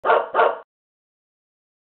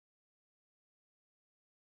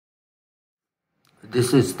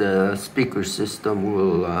this is the speaker system.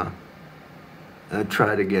 We'll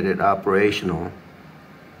try to get it operational.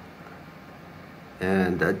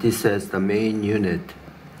 And this has the main unit,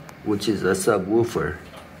 which is a subwoofer,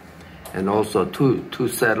 and also two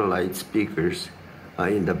satellite speakers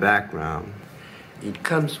in the background. It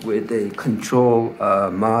comes with a control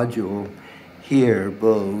module here,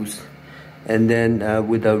 Bose, and then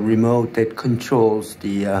with a remote that controls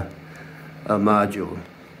the module.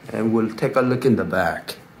 And we'll take a look in the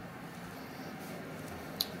back.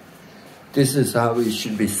 This is how it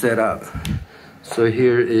should be set up. So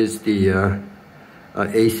here is the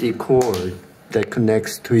AC cord that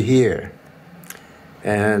connects to here,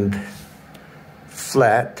 and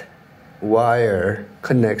flat wire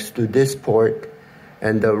connects to this port,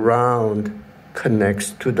 and the round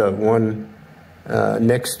connects to the one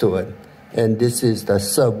next to it. And this is the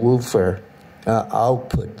subwoofer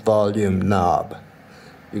output volume knob.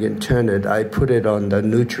 You can turn it. I put it on the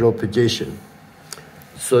neutral position.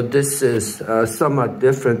 So this is somewhat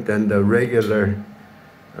different than the regular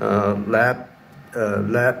lap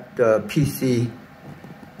PC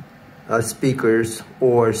speakers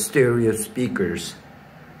or stereo speakers,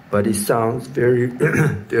 but it sounds very,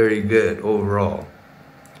 very good overall.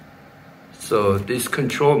 So this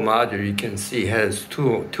control module, you can see, has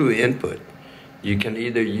two input. You can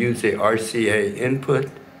either use a RCA input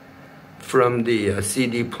from the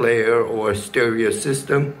CD player or stereo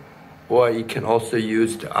system, or you can also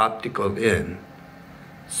use the optical in.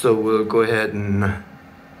 So we'll go ahead and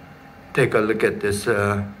take a look at this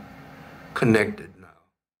connected now.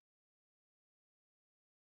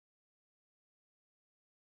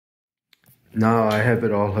 Now I have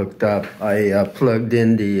it all hooked up. I plugged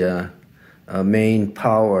in the main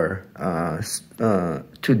power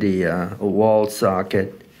to the wall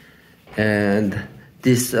socket, and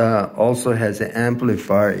this also has an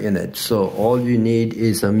amplifier in it. So all you need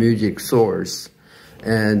is a music source.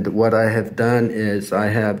 And what I have done is I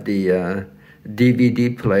have the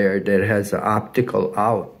DVD player that has an optical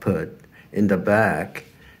output in the back,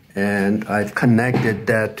 and I've connected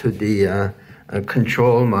that to the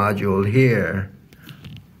control module here,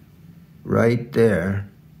 right there,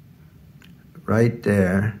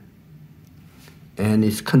 and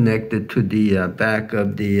it's connected to the back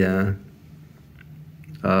of the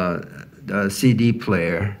CD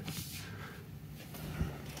player.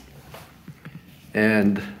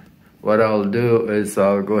 And what I'll do is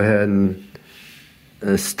I'll go ahead and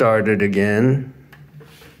start it again.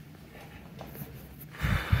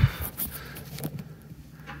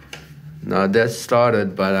 Now that's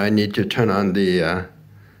started, but I need to turn on the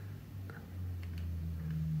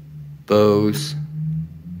Bose.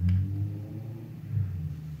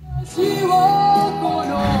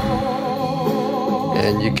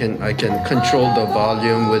 And I can control the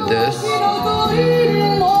volume with this,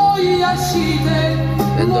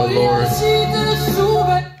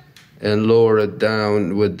 and lower it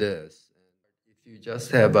down with this. If you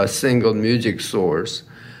just have a single music source,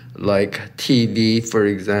 like TV, for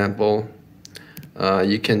example,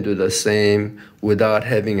 you can do the same without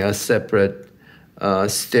having a separate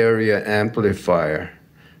stereo amplifier,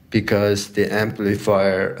 because the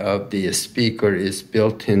amplifier of the speaker is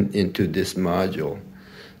built into this module.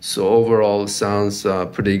 So overall, it sounds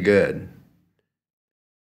pretty good.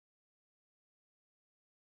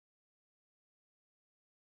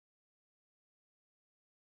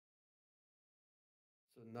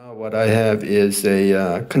 So now what I have is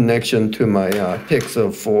a connection to my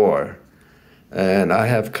Pixel 4. And I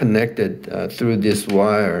have connected through this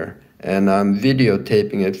wire, and I'm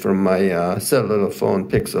videotaping it from my cellular phone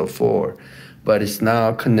Pixel 4. But it's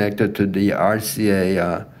now connected to the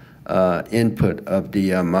RCA input of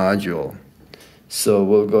the module. So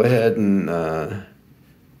we'll go ahead and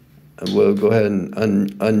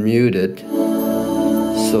unmute it.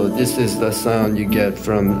 So this is the sound you get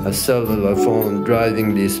from a cellular phone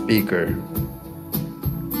driving the speaker.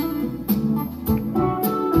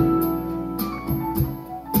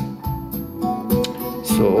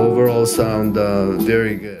 So overall sound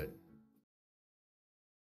very good.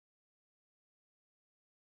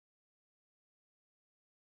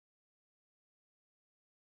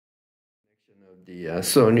 Of the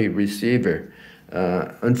Sony receiver.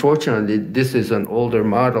 Unfortunately, this is an older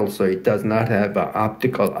model, so it does not have an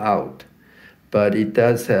optical out, but it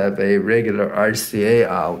does have a regular RCA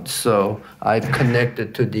out. So I've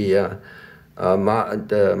connected to the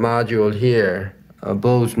module here, a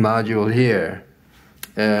Bose module here,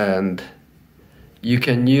 and you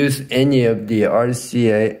can use any of the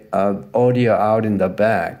RCA audio out in the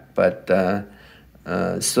back, but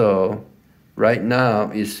so right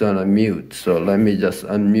now it's on a mute. So let me just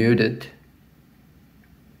unmute it.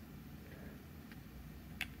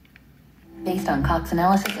 based on Cox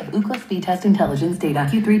analysis of Ookla speed test intelligence data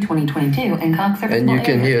Q3 2022 and Cox serviceable and you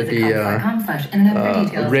can hear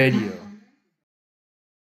the radio.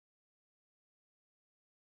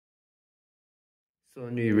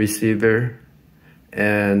 Sony receiver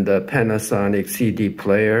and the Panasonic CD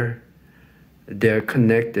player. They're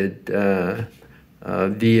connected via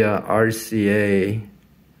RCA.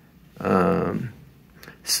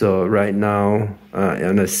 So right now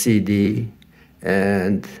on a CD,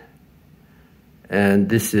 and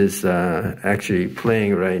this is actually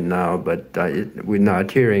playing right now, but we're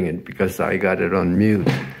not hearing it because I got it on mute.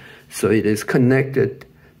 So it is connected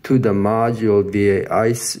to the module via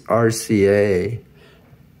RCA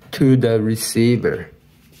to the receiver.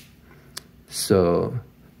 So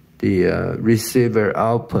the receiver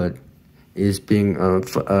output is being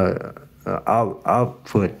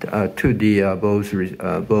output to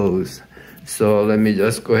the Bose. So let me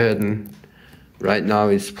just go ahead and, right now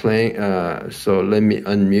it's playing, so let me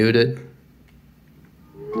unmute it.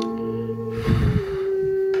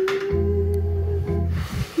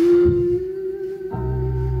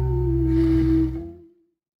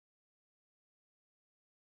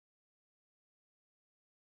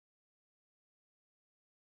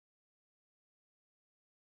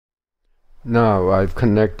 Now I've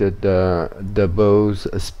connected the Bose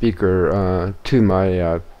speaker to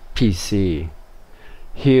my PC.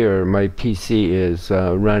 Here my PC is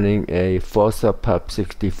running a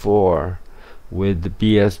Fossapup64 with the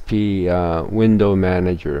BSP window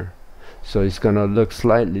manager. So it's gonna look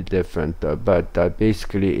slightly different, but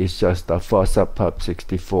basically it's just a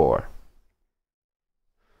Fossapup64.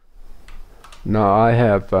 Now I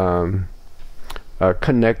have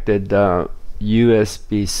connected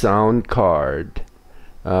USB sound card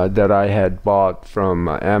that I had bought from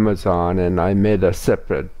Amazon, and I made a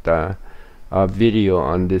separate video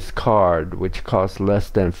on this card, which costs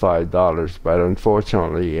less than $5, but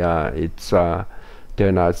unfortunately it's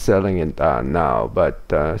they're not selling it now, but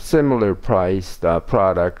similar priced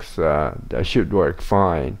products should work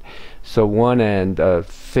fine. So one end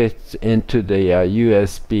fits into the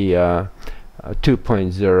USB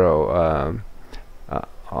 2.0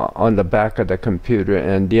 on the back of the computer,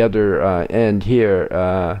 and the other end here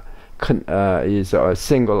is a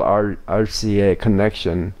single RCA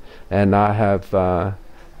connection, and I have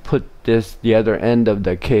put the other end of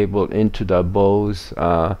the cable into the Bose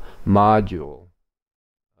module.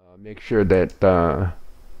 Make sure that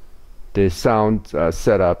the sound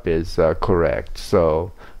setup is correct.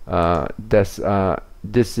 So this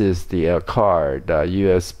is the card,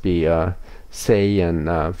 USB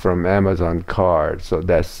Cyan from Amazon card. So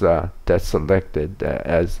that's selected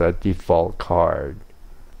as a default card.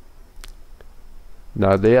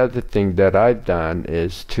 Now the other thing that I've done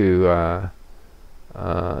is to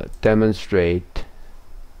demonstrate.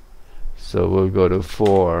 So we'll go to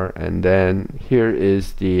 4, and then here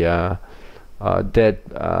is the Dead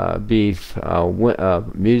Beef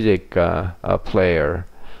music player,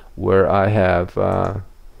 where I have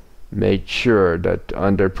made sure that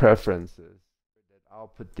under preferences, that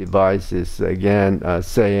output device is again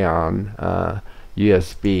Cyan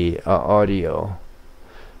USB audio,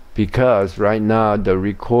 because right now the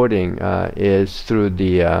recording is through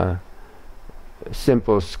the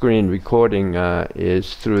simple screen recording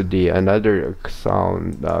is through the another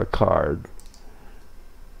sound card,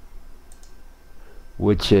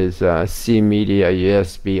 which is a C-Media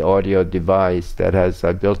USB audio device that has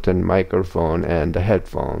a built-in microphone and a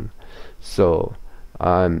headphone. So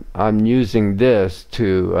I'm using this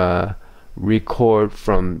to record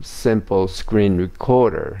from simple screen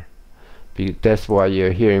recorder. That's why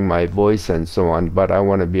you're hearing my voice and so on, but I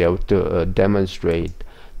want to be able to demonstrate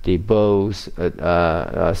the Bose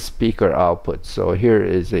speaker output. So here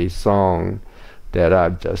is a song that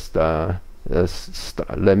I've just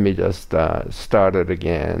let me just start it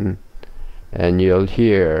again, and you'll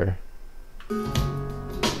hear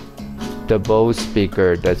the Bose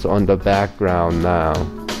speaker that's on the background now.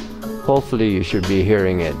 Hopefully you should be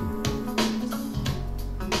hearing it.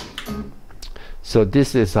 So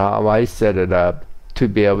this is how I set it up to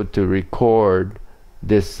be able to record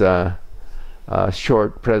this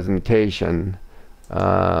short presentation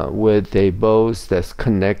with a Bose that's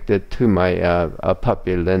connected to my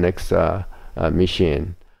puppylinux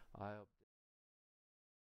machine.